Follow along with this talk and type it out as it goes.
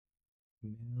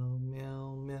Meow,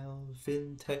 meow, meow,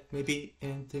 Fintech may be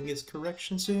ending its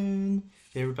correction soon.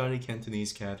 Hey everybody,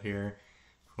 Cantonese Cat here.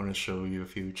 I want to show you a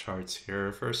few charts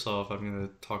here. First off, I'm going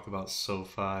to talk about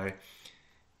SOFI.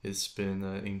 It's been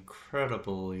an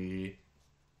incredibly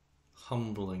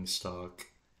humbling stock.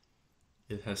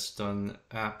 It has done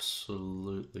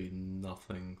absolutely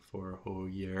nothing for a whole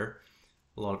year.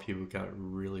 A lot of people got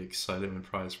really excited when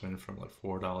price went from like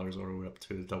 $4 all the way up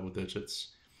to the double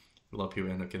digits. A lot of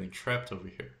people end up getting trapped over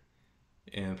here.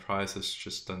 And price has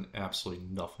just done absolutely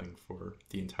nothing for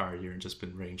the entire year and just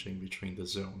been ranging between the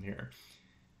zone here.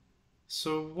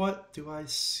 So what do I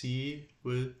see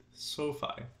with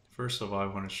SOFI? First of all, I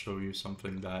want to show you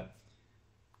something that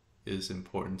is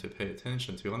important to pay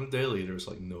attention to. On the daily, there's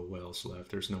like no whales left.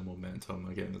 There's no momentum.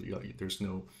 Again, there's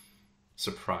no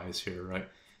surprise here, right?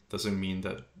 Doesn't mean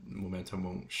that momentum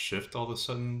won't shift all of a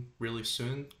sudden really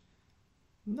soon.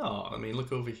 No, I mean,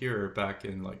 look over here back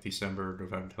in like December,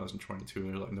 November 2022,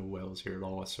 there's like no whales here at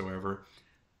all whatsoever,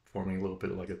 forming a little bit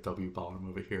of like a W bottom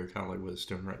over here, kind of like what it's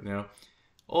doing right now.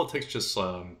 All it takes just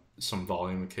some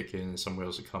volume to kick in and some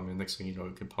whales to come in. Next thing you know,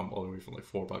 it can pump all the way from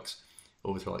like $4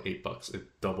 over to like $8.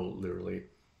 It doubled literally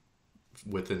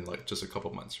within like just a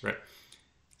couple months, right?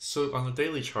 So on the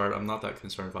daily chart, I'm not that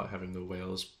concerned about having no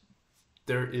whales.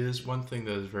 There is one thing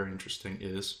that is very interesting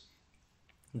is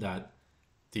that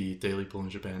the daily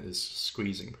Bollinger Band is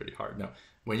squeezing pretty hard. Now,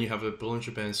 when you have a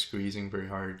Bollinger Band squeezing very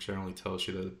hard, it generally tells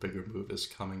you that a bigger move is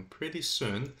coming pretty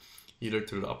soon, either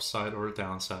to the upside or the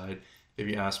downside. If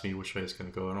you ask me which way it's going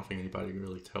to go, I don't think anybody can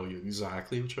really tell you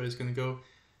exactly which way it's going to go.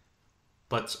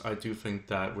 But I do think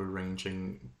that we're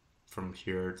ranging from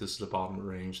here. This is the bottom of the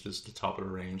range. This is the top of the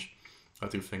range. I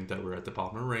do think that we're at the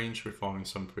bottom of the range. We're forming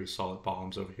some pretty solid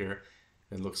bottoms over here.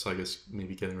 It looks like it's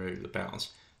maybe getting ready to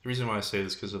bounce. The reason why I say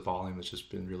this is because the volume has just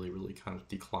been really, really kind of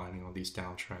declining on these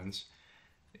downtrends.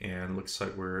 And it looks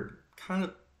like we're kind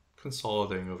of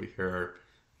consolidating over here,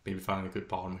 maybe finding a good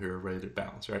bottom here, ready to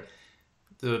bounce, right?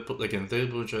 Again, the daily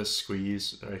Bollinger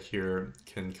squeeze right here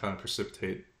can kind of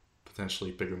precipitate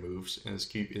potentially bigger moves, and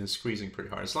it's squeezing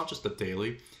pretty hard. It's not just the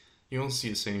daily. You don't see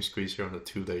the same squeeze here on the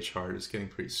 2-day chart. It's getting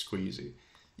pretty squeezy.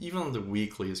 Even on the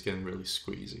weekly, it's getting really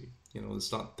squeezy. You know,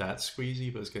 it's not that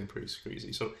squeezy, but it's getting pretty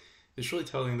squeezy. So it's really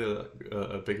telling that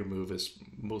a bigger move is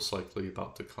most likely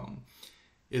about to come.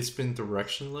 It's been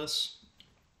directionless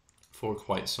for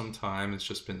quite some time. It's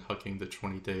just been hugging the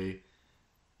 20-day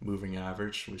moving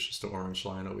average, which is the orange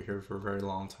line over here, for a very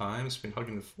long time. It's been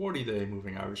hugging the 40-day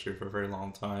moving average here for a very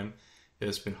long time.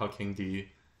 It's been hugging the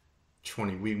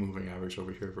 20-week moving average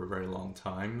over here for a very long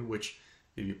time, which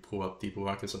if you pull up the bull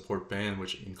market support band,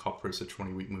 which incorporates the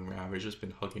 20-week moving average, it's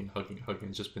been hugging.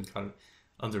 It's just been kind of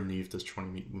underneath this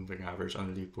 20-week moving average,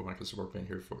 underneath bull market support band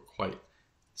here for quite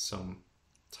some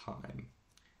time.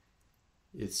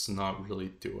 It's not really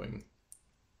doing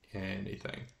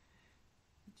anything.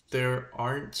 There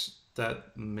aren't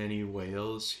that many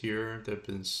whales here. They've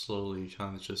been slowly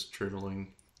kind of just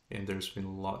trickling, and there's been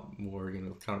a lot more,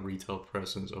 kind of retail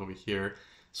presence over here.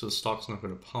 So the stock's not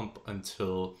going to pump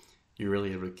until you're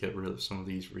really able to get rid of some of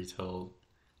these retail,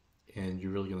 and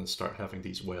you're really going to start having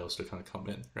these whales to kind of come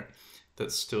in, right?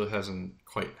 That still hasn't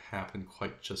quite happened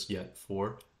quite just yet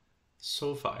for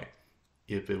SOFI,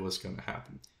 if it was going to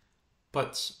happen.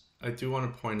 But I do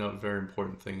want to point out a very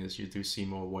important thing is you do see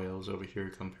more whales over here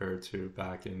compared to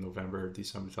back in November,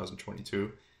 December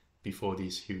 2022, before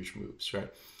these huge moves,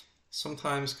 right?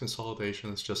 Sometimes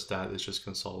consolidation is just that, it's just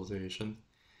consolidation.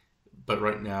 But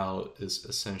right now is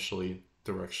essentially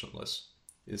directionless.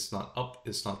 It's not up,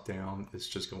 it's not down, it's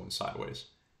just going sideways.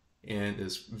 And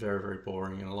it's very, very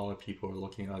boring, and a lot of people are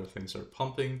looking at other things that are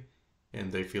pumping,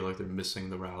 and they feel like they're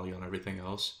missing the rally on everything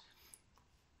else.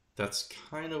 That's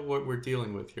kind of what we're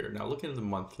dealing with here. Now, looking at the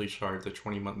monthly chart, the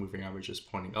 20-month moving average is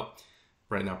pointing up.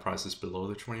 Right now, price is below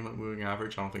the 20-month moving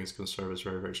average. I don't think it's going to serve as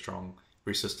very, very strong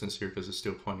resistance here because it's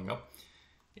still pointing up.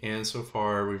 And so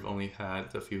far, we've only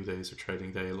had a few days of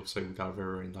trading day. It looks like we got a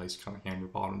very, very nice kind of hammer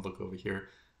bottom look over here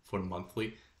for the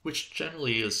monthly, which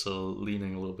generally is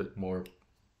leaning a little bit more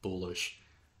bullish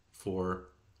for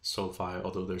SOFI,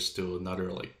 although there's still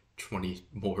another like 20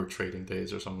 more trading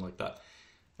days or something like that.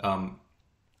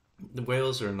 The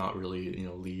whales are not really,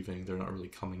 leaving. They're not really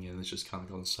coming in. It's just kind of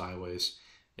going sideways,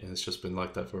 and it's just been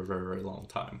like that for a very, very long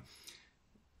time.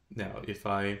 Now, if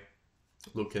I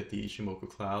look at the Ichimoku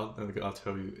cloud, I'll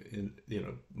tell you,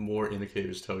 more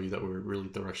indicators tell you that we're really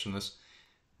directionless.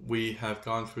 We have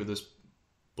gone through this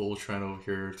bull trend over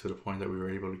here to the point that we were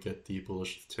able to get the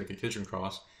bullish Tenkan Kijun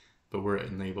cross, but we're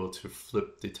unable to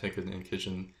flip the Tenkan and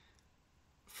Kijun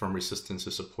from resistance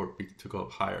to support to go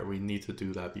up higher. We need to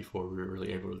do that before we're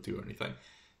really able to do anything.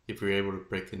 If we're able to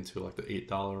break into like the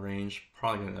 $8 range,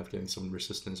 probably gonna end up getting some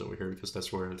resistance over here because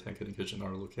that's where the Tenkan and Kijun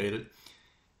are located.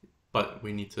 But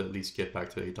we need to at least get back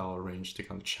to the $8 range to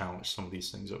kind of challenge some of these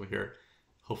things over here.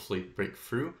 Hopefully break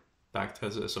through, back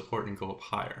test it as support and go up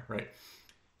higher, right?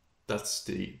 That's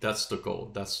the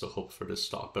goal. That's the hope for this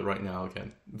stock. But right now,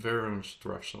 again, very much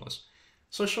directionless.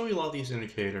 So I show you a lot of these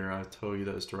indicators. I told you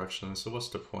that it's directionless. So what's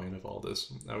the point of all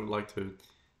this? I would like to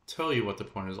tell you what the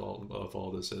point of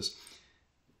all this is.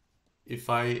 If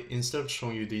I, instead of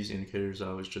showing you these indicators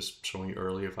I was just showing you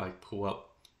earlier, if I pull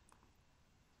up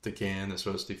the GAN as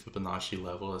well as the Fibonacci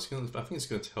level, I think it's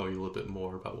going to tell you a little bit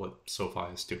more about what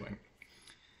SOFI is doing.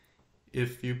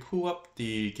 If you pull up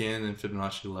the GAN and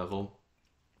Fibonacci level,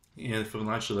 and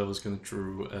Fibonacci level is going to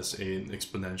draw as an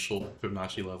exponential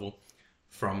Fibonacci level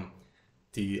from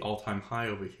the all-time high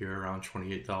over here around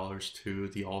 $28 to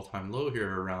the all-time low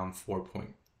here around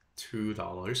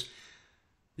 $4.2.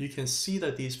 You can see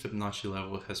that these Fibonacci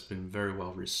level has been very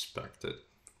well respected.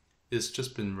 It's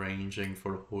just been ranging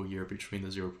for the whole year between the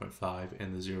 0.5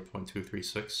 and the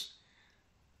 0.236.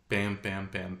 Bam, bam,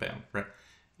 bam, bam, right?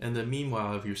 And then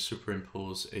meanwhile, if you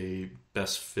superimpose a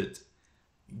best fit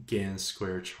GAN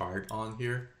square chart on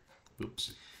here,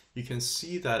 oops, you can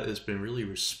see that it's been really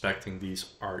respecting these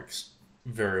arcs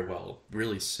very well,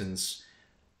 really since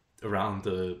around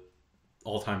the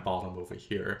all-time bottom over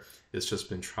here. It's just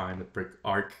been trying to break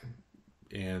arc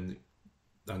and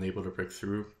unable to break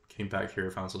through. Came back here,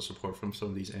 found some support from some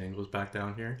of these angles back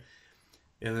down here.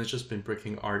 And it's just been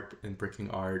breaking arc, and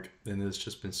it's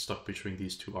just been stuck between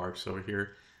these two arcs over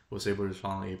here. Was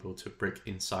finally able to break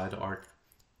inside the arc,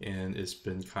 and it's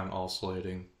been kind of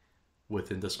oscillating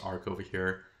within this arc over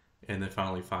here, and then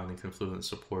finally finding confluent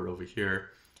support over here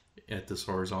at this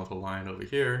horizontal line over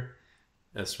here,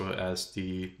 as well as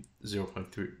the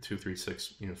 0.236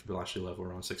 Fibonacci level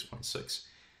around 6.6.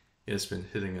 It's been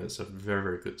hitting us a very,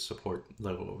 very good support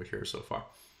level over here so far.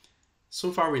 So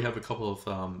far we have a couple of,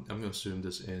 I'm going to zoom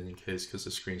this in case, because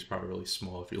the screen's probably really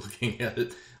small. If you're looking at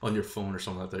it on your phone or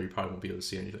something like that, you probably won't be able to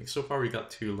see anything. So far we got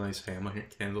two nice hammer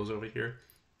candles over here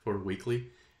for weekly.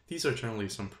 These are generally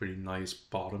some pretty nice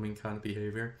bottoming kind of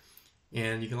behavior.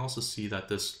 And you can also see that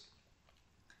this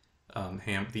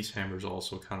these hammers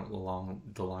also kind of along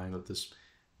the line of this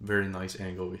very nice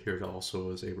angle over here that also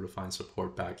was able to find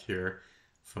support back here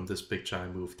from this big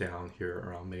giant move down here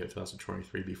around May of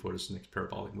 2023 before this next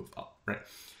parabolic move up, right?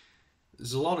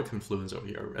 There's a lot of confluence over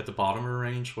here. At the bottom of the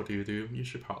range, what do? You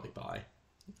should probably buy.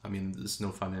 I mean, there's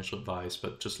no financial advice,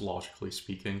 but just logically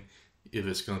speaking, if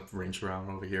it's going to range around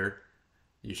over here,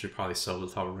 you should probably sell the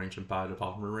top of the range and buy the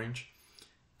bottom of the range.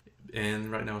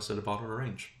 And right now it's at the bottom of the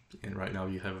range. And right now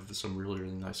you have some really,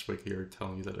 really nice wick here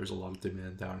telling you that there's a lot of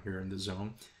demand down here in the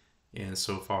zone. And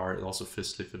so far it also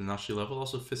fits the Fibonacci level,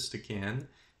 also fits the GAN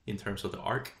in terms of the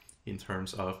arc, in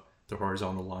terms of the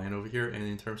horizontal line over here, and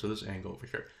in terms of this angle over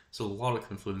here. So a lot of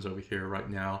confluence over here right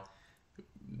now.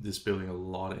 This building a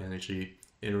lot of energy.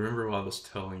 And remember what I was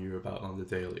telling you about on the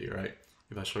daily, right?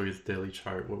 If I show you the daily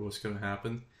chart, what was going to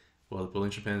happen? Well, the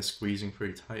Bollinger Band is squeezing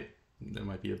pretty tight. There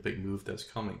might be a big move that's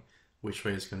coming. Which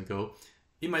way it's going to go?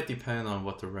 It might depend on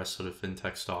what the rest of the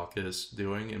fintech stock is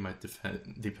doing. It might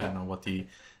depend on what the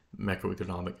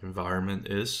macroeconomic environment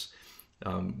is.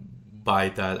 By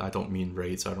that, I don't mean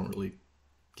rates. I don't really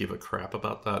give a crap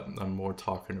about that. I'm more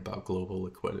talking about global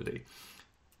liquidity.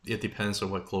 It depends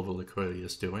on what global liquidity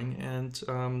is doing, and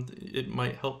it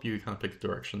might help you kind of pick a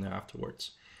direction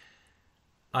afterwards.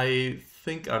 I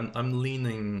think I'm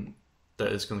leaning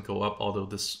that it's going to go up, although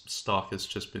this stock has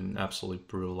just been absolutely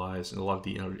brutalized, and a lot of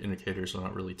the indicators are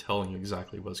not really telling you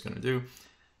exactly what it's going to do.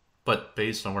 But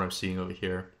based on what I'm seeing over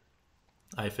here,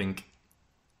 I think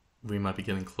we might be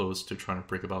getting close to trying to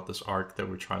break about this arc that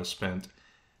we're trying to spend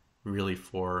really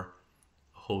for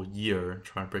a whole year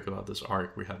trying to break about this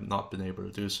arc. We have not been able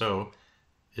to do so.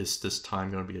 Is this time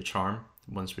going to be a charm?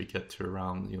 Once we get to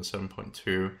around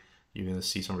 7.2, you're going to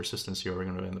see some resistance here. We're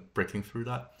going to end up breaking through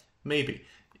that. Maybe.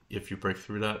 If you break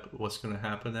through that, what's going to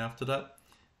happen after that?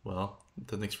 Well,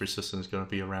 the next resistance is going to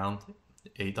be around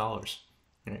 $8.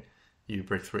 Right? You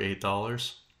break through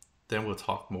 $8, then we'll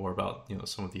talk more about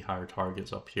some of the higher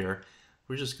targets up here.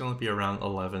 We're just going to be around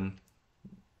 11,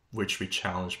 which we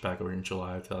challenged back over in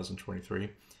July of 2023,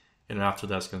 and after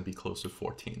that's going to be close to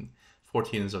 14.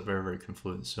 14 is a very, very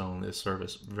confluent zone. It served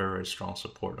as very, very strong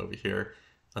support over here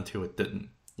until it didn't.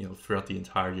 Throughout the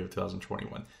entire year of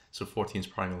 2021. So 14 is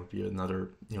probably going to be another,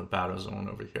 battle zone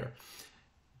over here.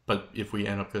 But if we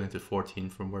end up getting to 14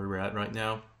 from where we're at right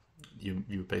now,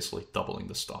 you're basically doubling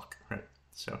the stock, right?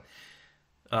 So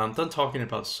I'm done talking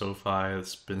about SOFI.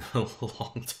 It's been a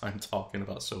long time talking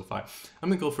about SOFI. I'm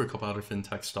gonna go for a couple other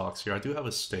fintech stocks here. I do have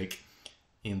a stake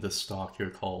in this stock here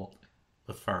called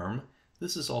AFRM.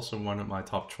 This is also one of my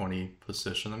top 20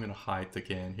 position. I'm gonna hide the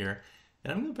gain here.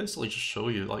 And I'm gonna basically just show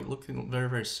you, like, looking very,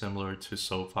 very similar to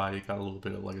SOFI. You got a little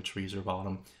bit of like a tweezer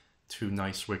bottom, two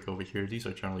nice wick over here. These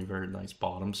are generally very nice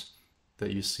bottoms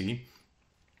that you see.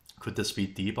 Could this be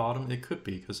the bottom? It could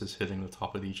be, because it's hitting the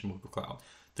top of the Ichimoku cloud.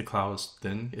 The cloud is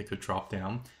thin, it could drop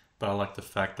down, but I like the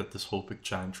fact that this whole big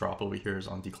giant drop over here is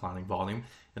on declining volume,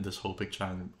 and this whole big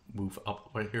giant move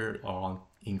up right here are on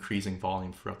increasing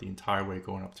volume throughout the entire way,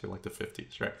 going up to like the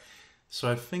 50s, right?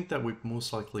 So I think that we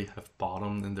most likely have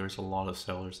bottomed, and there's a lot of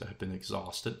sellers that have been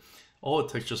exhausted. All it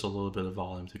takes just a little bit of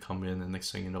volume to come in, and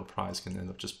next thing you know, price can end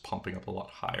up just pumping up a lot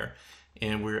higher.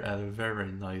 And we're at a very,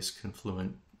 very nice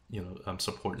confluent,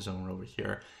 support zone over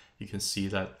here. You can see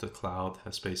that the cloud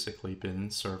has basically been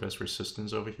served as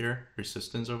resistance over here.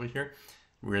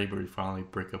 We're able to finally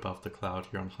break above the cloud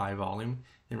here on high volume.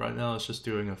 And right now it's just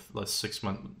doing a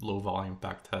 6-month low volume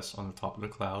back test on the top of the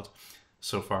cloud.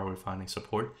 So far we're finding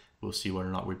support. We'll see whether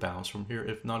or not we bounce from here.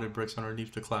 If not, it breaks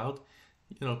underneath the cloud.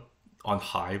 On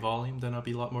high volume, then I'll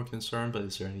be a lot more concerned. But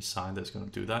is there any sign that's going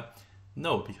to do that?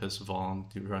 No, because volume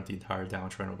throughout the entire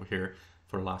downtrend over here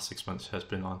for the last 6 months has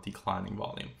been on declining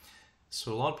volume.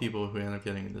 So a lot of people who end up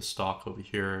getting in the stock over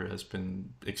here has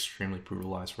been extremely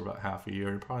brutalized for about half a year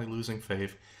and probably losing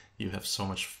faith. You have so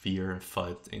much fear and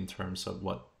FUD in terms of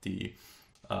what the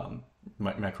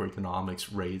macroeconomics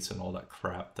rates and all that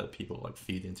crap that people like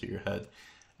feed into your head.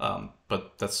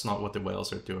 But that's not what the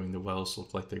whales are doing. The whales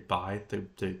look like they buy,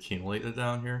 they accumulated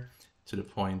down here to the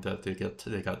point that they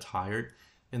got tired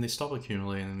and they stop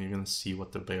accumulating, and you're going to see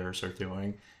what the bears are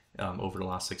doing. Over the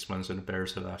last 6 months, and the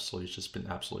bears have just been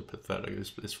absolutely pathetic.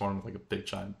 It's formed like a big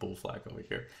giant bull flag over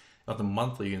here. On the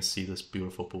monthly, you can see this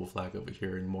beautiful bull flag over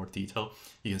here in more detail.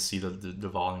 You can see that the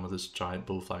volume of this giant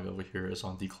bull flag over here is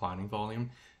on declining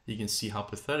volume. You can see how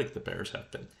pathetic the bears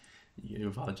have been.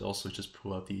 If I also just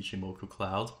pull out the Ichimoku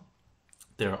cloud,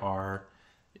 there are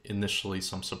initially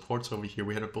some supports over here.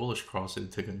 We had a bullish cross in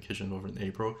Tenkan and Kijun over in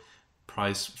April.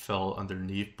 Price fell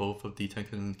underneath both of the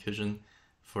Tenkan and Kijun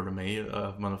for the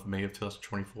month of May of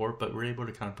 2024, but we're able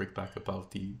to kind of break back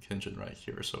above the Kinjin right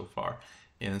here so far.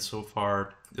 And so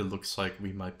far, it looks like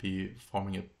we might be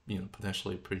forming a,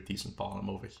 potentially a pretty decent bottom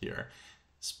over here.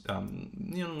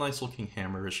 Nice looking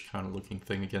hammerish kind of looking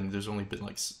thing. Again, there's only been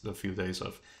like a few days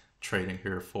of trading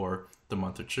here for the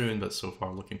month of June, but so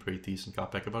far looking pretty decent.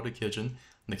 Got back above the Kijin.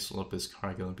 Next up is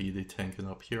kind of going to be the Tenkan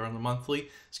up here on the monthly.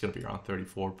 It's going to be around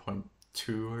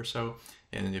 34.2 or so,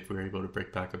 and if we're able to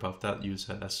break back above that, use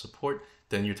that as support,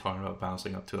 then you're talking about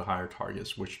bouncing up to the higher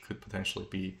targets, which could potentially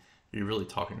be, you're really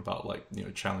talking about like,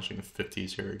 challenging the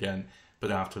 50s here again,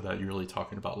 but after that you're really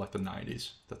talking about like the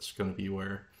 90s. That's going to be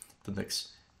where the next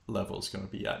level is going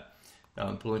to be at.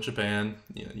 Bull in Japan,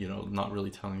 not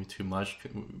really telling you too much.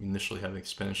 Initially have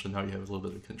expansion, now you have a little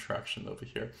bit of contraction over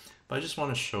here, but I just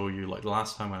want to show you, like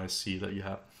last time I see that you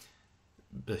have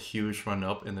a huge run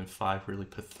up and then 5 really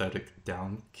pathetic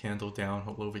down candle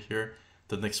down over here.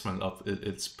 The next one up,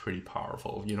 it's pretty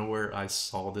powerful. You know where I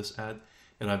saw this ad,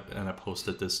 and I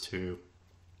posted this too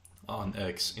on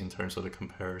X in terms of the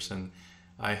comparison.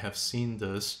 I have seen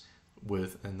this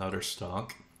with another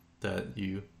stock that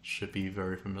you should be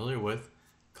very familiar with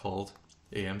called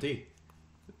AMD.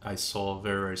 I saw a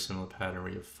very, very similar pattern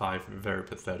where you have 5 very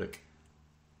pathetic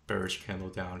bearish candle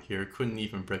down here. Couldn't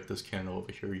even break this candle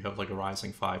over here. You have like a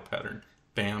rising 5 pattern.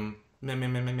 Bam, meh, meh,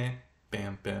 meh, meh, meh,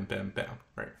 bam, bam, bam, bam,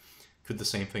 right? Could the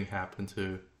same thing happen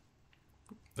to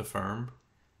the firm?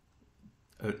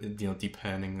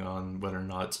 Depending on whether or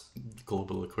not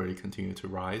global liquidity continue to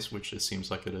rise, which it seems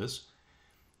like it is.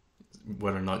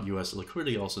 Whether or not US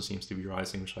liquidity also seems to be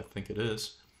rising, which I think it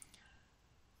is.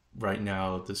 Right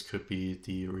now, this could be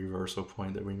the reversal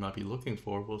point that we might be looking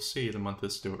for. We'll see. The month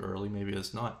is still early. Maybe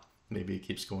it's not. Maybe it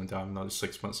keeps going down another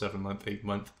 6 months, 7 months, 8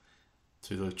 months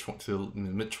to the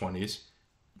mid-20s.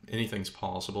 Anything's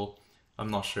possible.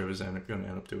 I'm not sure if it's going to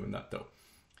end up doing that though.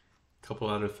 A couple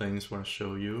other things I want to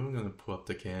show you. I'm going to pull up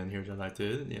the can here that I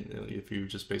did. And if you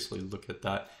just basically look at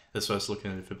that, that's why I was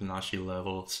looking at the Fibonacci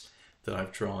levels that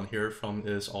I've drawn here from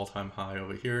this all-time high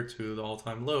over here to the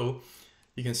all-time low.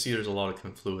 You can see there's a lot of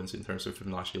confluence in terms of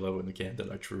Fibonacci level in the can that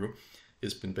I drew.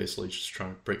 It's been basically just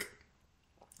trying to break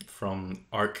from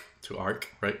arc to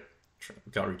arc, right?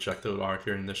 Got rejected with arc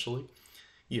here initially.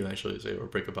 Eventually was able to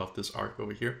break above this arc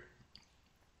over here.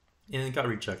 And it got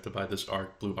rejected by this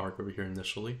arc, blue arc over here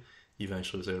initially.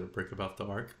 Eventually was able to break above the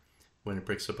arc. When it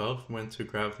breaks above, went to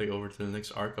gravitate over to the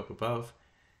next arc up above.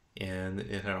 and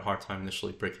it had a hard time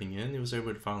initially breaking in. It was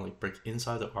able to finally break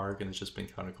inside the arc, and it's just been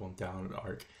kind of going down the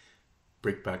arc,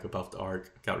 break back above the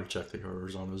arc, got rejected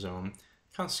horizontal zone,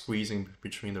 kind of squeezing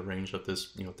between the range of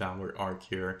this downward arc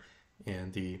here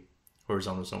and the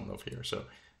horizontal zone over here. So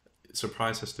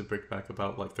surprise has to break back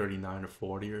about like 39 or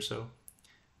 40 or so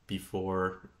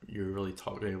before you're really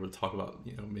able to talk about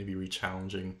maybe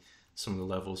re-challenging some of the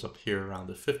levels up here around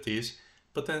the 50s.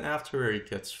 But then after it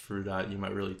gets through that, you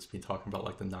might really be talking about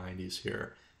like the 90s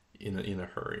here in a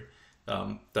hurry.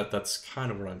 That's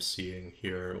kind of what I'm seeing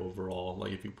here overall.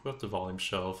 Like if you put up the volume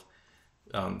shelf,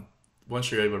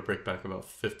 once you're able to break back about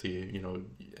 50,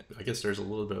 I guess there's a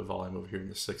little bit of volume over here in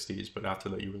the 60s, but after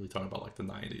that you're really talking about like the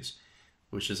 90s,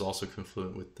 which is also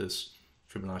confluent with this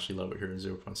Fibonacci level here in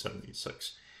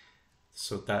 0.76.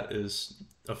 So that is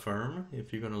a firm.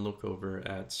 If you're going to look over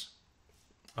at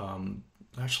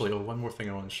actually, one more thing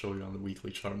I want to show you on the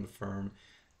weekly chart on the firm.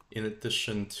 In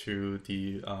addition to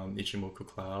the Ichimoku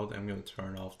cloud, I'm going to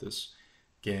turn off this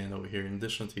GAN over here. In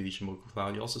addition to the Ichimoku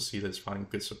cloud, you also see that it's finding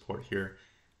good support here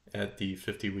at the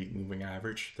 50-week moving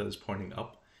average that is pointing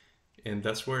up. And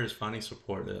that's where it's finding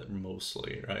support at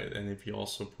mostly, right? And if you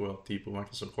also pull up the bull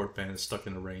market support band, it's stuck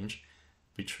in a range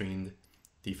between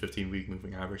the 15-week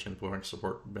moving average and the bull market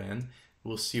support band.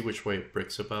 We'll see which way it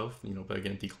breaks above, but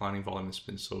again, declining volume has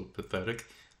been so pathetic.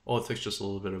 All it takes just a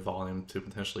little bit of volume to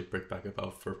potentially break back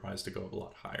above for price to go a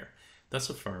lot higher.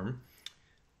 That's a firm.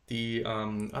 The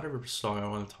other stock I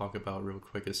want to talk about real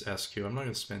quick is SQ. I'm not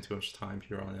going to spend too much time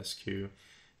here on SQ.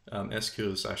 SQ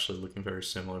is actually looking very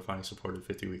similar, finding support at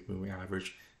the 50-week moving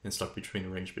average and stuck between the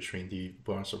range between the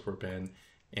bull market support band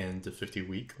and the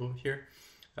 50-week over here.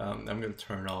 I'm going to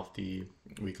turn off the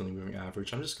weekly moving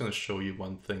average. I'm just going to show you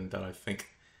one thing that I think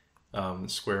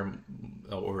Square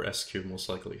or SQ most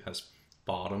likely has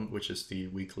bottomed, which is the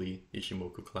weekly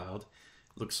Ichimoku cloud.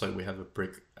 Looks like we have a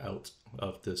breakout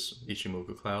of this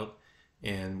Ichimoku cloud,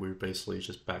 and we're basically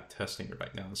just back testing it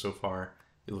right now. And so far,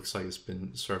 it looks like it's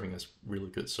been serving as really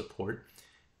good support.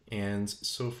 And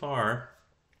so far,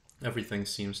 everything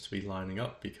seems to be lining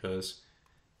up because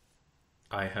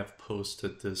I have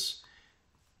posted this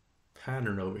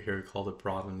pattern over here called a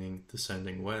broadening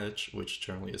descending wedge, which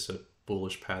generally is a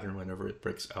bullish pattern whenever it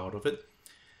breaks out of it.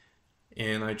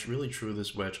 And I really drew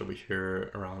this wedge over here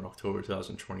around October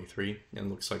 2023, and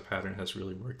looks like pattern has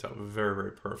really worked out very,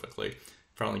 very perfectly.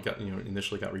 Probably got,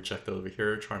 initially got rejected over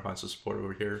here, trying to find some support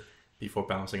over here before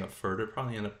bouncing up further,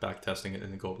 probably end up back testing it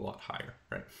and go a lot higher,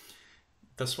 right?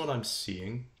 That's what I'm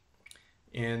seeing.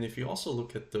 And if you also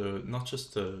look at not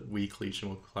just the weekly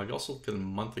Ichimoku cloud, you also look at the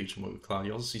monthly Ichimoku cloud,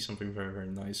 you also see something very, very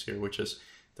nice here, which is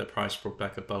that price broke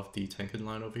back above the Tenkan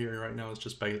line over here right now. It's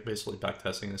just basically back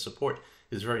testing the support.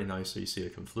 It's very nice that you see a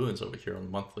confluence over here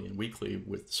on monthly and weekly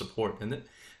with support in it.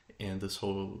 And this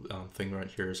whole thing right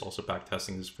here is also back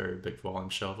testing this very big volume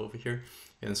shelf over here.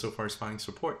 And so far it's finding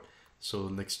support. So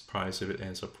the next price, if it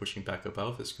ends up pushing back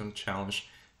above, it's going to challenge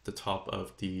the top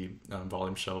of the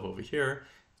volume shelf over here,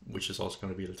 which is also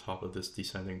going to be the top of this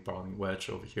descending broadening wedge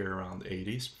over here around the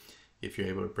 80s. If you're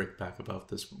able to break back above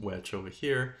this wedge over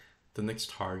here, the next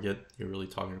target, you're really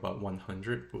talking about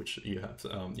 100, which you have,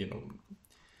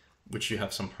 which you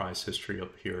have some price history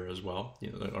up here as well,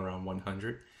 around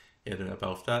 100. And then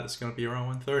above that, it's going to be around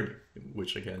 130,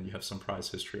 which again, you have some price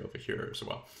history over here as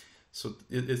well. So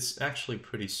it's actually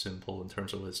pretty simple in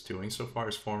terms of what it's doing. So far,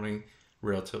 it's forming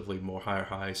relatively more higher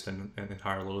highs and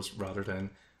higher lows rather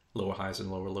than lower highs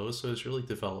and lower lows. So it's really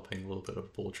developing a little bit of a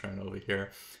bull trend over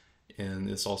here. And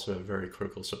it's also a very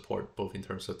critical support, both in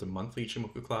terms of the monthly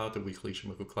Ichimoku cloud, the weekly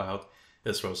Ichimoku cloud,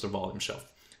 as well as the volume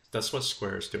shelf. That's what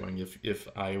Square is doing. If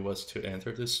I was to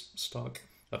enter this stock,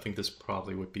 I think this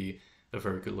probably would be a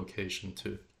very good location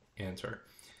to enter.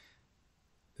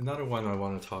 Another one I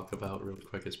want to talk about really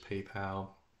quick is PayPal.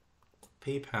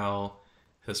 PayPal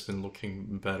has been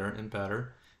looking better and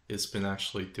better. It's been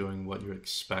actually doing what you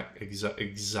expect,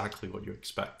 exactly what you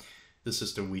expect. This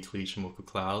is the weekly Ichimoku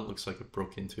cloud. Looks like it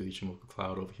broke into the Ichimoku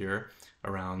cloud over here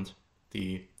around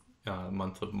the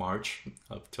month of March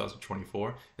of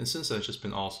 2024. And since then, it's just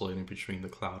been oscillating between the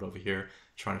cloud over here,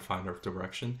 trying to find our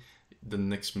direction. The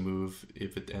next move,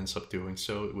 if it ends up doing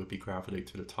so, it would be gravitate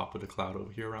to the top of the cloud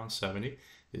over here around 70.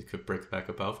 It could break back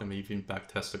above and maybe even back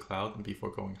test the cloud and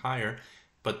before going higher.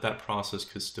 But that process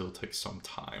could still take some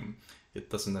time. It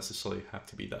doesn't necessarily have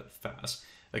to be that fast.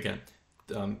 Again,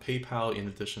 PayPal, in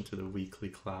addition to the weekly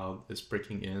cloud, is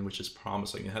breaking in, which is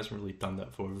promising. It hasn't really done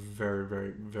that for a very,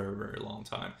 very, very, very long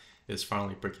time. It's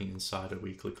finally breaking inside a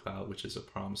weekly cloud, which is a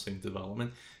promising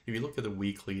development. If you look at the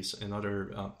weeklies, look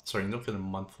at the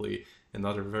monthly,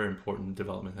 another very important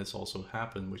development has also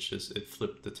happened, which is it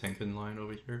flipped the Tenkan line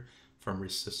over here from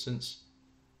resistance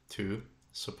to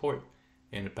support.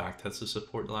 And it backtested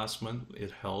support last month.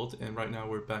 It held, and right now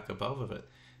we're back above of it.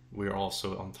 We're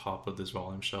also on top of this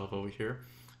volume shelf over here,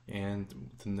 and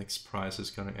the next price is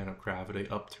going to end up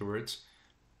gravitate up towards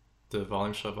the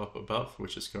volume shelf up above,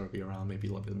 which is going to be around maybe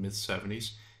like the mid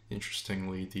 70s.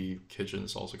 Interestingly, the Kijun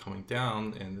is also coming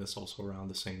down, and it's also around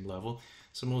the same level.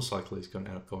 So most likely it's going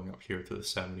to end up going up here to the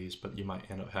 70s, but you might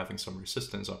end up having some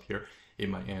resistance up here. It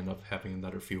might end up having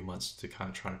another few months to kind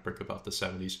of try to break about the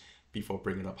 70s before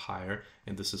bringing it up higher.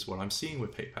 And this is what I'm seeing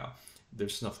with PayPal.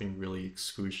 There's nothing really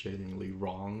excruciatingly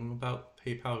wrong about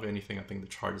PayPal. If anything, I think the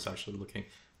chart is actually looking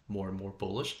more and more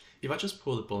bullish. If I just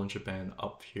pull the Bollinger Band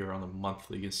up here on the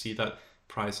monthly, you can see that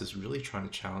price is really trying to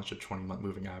challenge the 20-month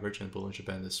moving average, and Bollinger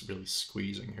Band is really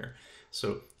squeezing here.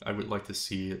 So I would like to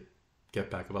see it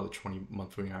get back about the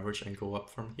 20-month moving average and go up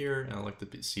from here. And I'd like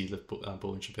to see the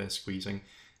Bollinger Band squeezing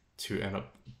to end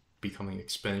up becoming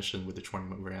expansion with the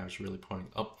 20-month moving average really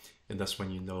pointing up. And that's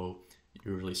when you know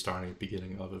you're really starting at the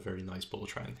beginning of a very nice bull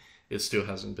trend. It still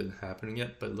hasn't been happening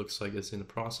yet, but it looks like it's in the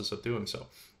process of doing so.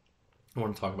 I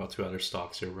want to talk about two other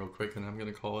stocks here real quick, and I'm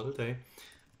going to call it a day.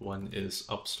 One is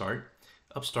Upstart.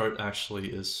 Upstart actually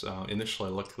is, initially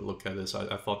I look at this,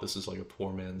 I thought this is like a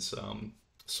poor man's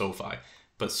SOFI,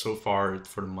 but so far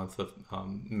for the month of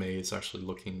May, it's actually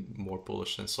looking more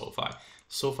bullish than SOFI.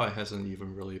 SOFI hasn't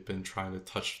even really been trying to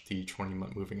touch the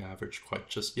 20-month moving average quite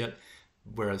just yet,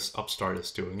 whereas Upstart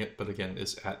is doing it, but again,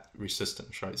 it's at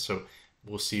resistance, right? So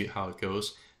we'll see how it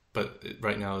goes. But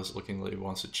right now it's looking like it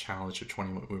wants to challenge a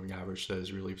 20-month moving average that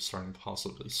is really starting to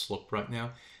possibly slope right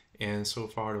now. And so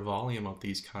far, the volume of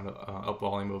these kind of up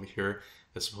volume over here,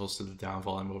 as opposed to the down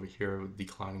volume over here, with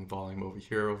declining volume over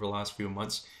here over the last few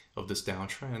months of this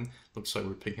downtrend, looks like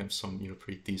we're picking up some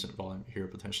pretty decent volume here,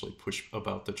 potentially push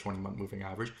about the 20-month moving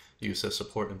average, use as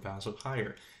support and bounce up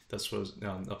higher. That's what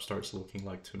Upstart's looking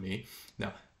like to me.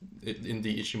 Now, in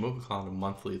the Ichimoku cloud, the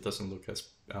monthly, it doesn't look as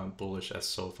bullish as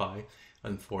SOFI,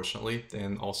 unfortunately.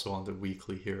 And also on the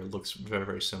weekly here, it looks very,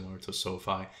 very similar to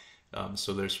SOFI.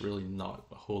 So there's really not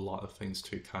a whole lot of things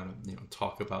to kind of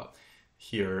talk about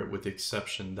here, with the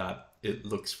exception that it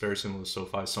looks very similar to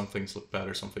SOFI. Some things look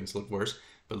better, some things look worse,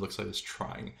 but it looks like it's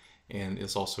trying. And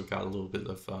it's also got a little bit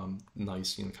of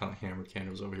nice, kind of hammered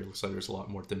candles over here. It looks like there's a lot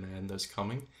more demand that's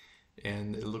coming.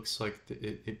 And it looks like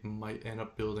it might end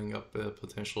up building up a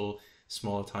potential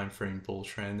smaller time frame bull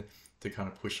trend to kind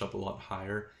of push up a lot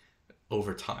higher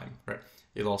over time, right?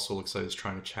 It also looks like it's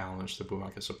trying to challenge the bull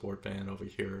market support band over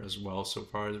here as well. So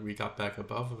far, we got back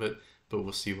above of it, but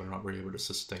we'll see whether or not we're able to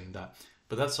sustain that.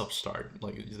 But that's Upstart.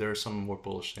 Like, there are some more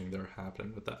bullish things that are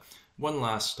happening with that. One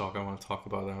last stock I want to talk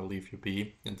about, and I'll leave you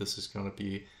be, and this is going to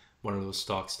be one of those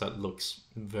stocks that looks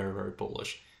very, very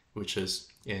bullish, which is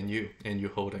NU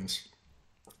Holdings.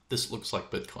 This looks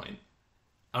like Bitcoin.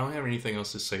 I don't have anything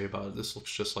else to say about it. This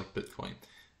looks just like Bitcoin.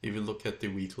 If you look at the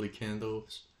weekly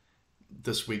candles,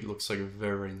 this week looks like a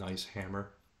very, very nice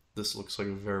hammer. This looks like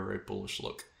a very, very bullish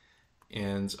look.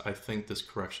 And I think this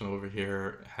correction over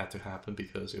here had to happen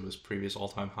because it was previous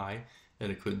all-time high,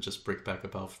 and it couldn't just break back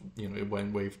above. It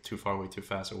went way too far, way too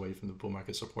fast away from the bull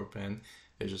market support band.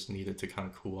 It just needed to kind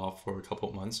of cool off for a couple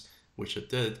of months, which it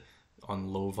did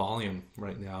on low volume.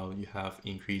 Right now, you have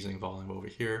increasing volume over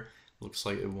here. Looks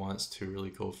like it wants to really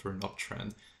go for an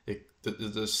uptrend.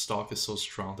 The stock is so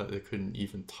strong that it couldn't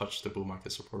even touch the bull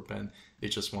market support band. It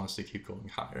just wants to keep going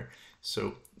higher.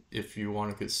 So if you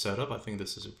want a good setup, I think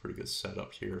this is a pretty good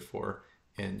setup here for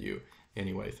NU.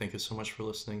 Anyway, thank you so much for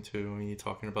listening to me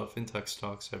talking about fintech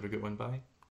stocks. Have a good one. Bye.